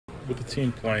with the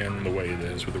team playing the way it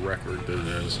is, with the record that it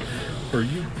is, are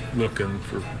you looking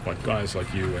for guys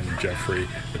like you and Jeffrey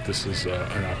that this is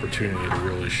an opportunity to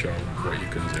really show what you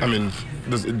can do? I mean,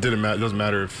 it doesn't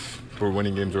matter if we're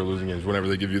winning games or losing games. Whenever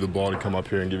they give you the ball to come up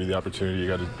here and give you the opportunity, you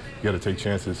got to take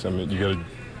chances. I mean, you got to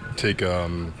take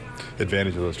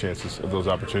advantage of those chances, of those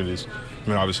opportunities. I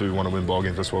mean, obviously we want to win ball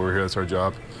games. That's why we're here. That's our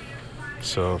job.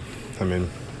 So, I mean,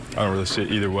 I don't really see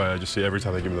it either way. I just see every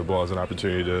time they give me the ball as an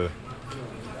opportunity to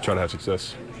try to have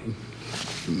success.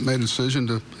 Made a decision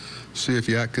to see if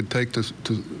Yak could take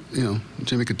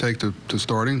Jimmy could take to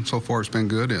starting. So far, it's been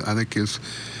good. I think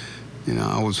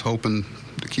I was hoping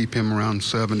to keep him around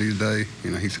 70 today.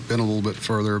 He's been a little bit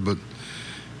further, but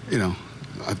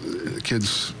the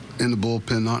kid's in the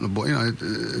bullpen, not in the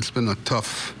bullpen. It's been a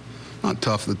tough. Not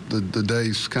tough. The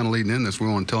days kind of leading in this, we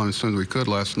wanted to tell him as soon as we could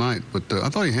last night. But I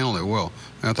thought he handled it well.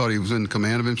 I thought he was in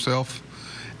command of himself.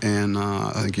 And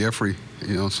I think Jeffrey,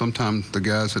 sometimes the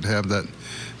guys that have that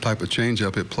type of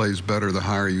changeup, it plays better the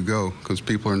higher you go, because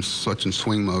people are in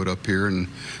swing mode up here, and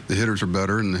the hitters are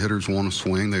better, and the hitters want to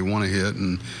swing, they want to hit,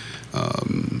 and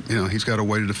he's got a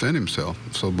way to defend himself.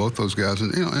 So both those guys,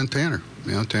 and Tanner,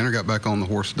 Tanner got back on the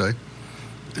horse today,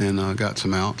 and got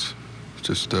some outs.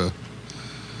 Just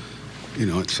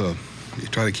you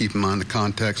try to keep in mind the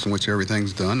context in which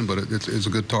everything's done, but it's a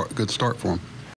good start for him.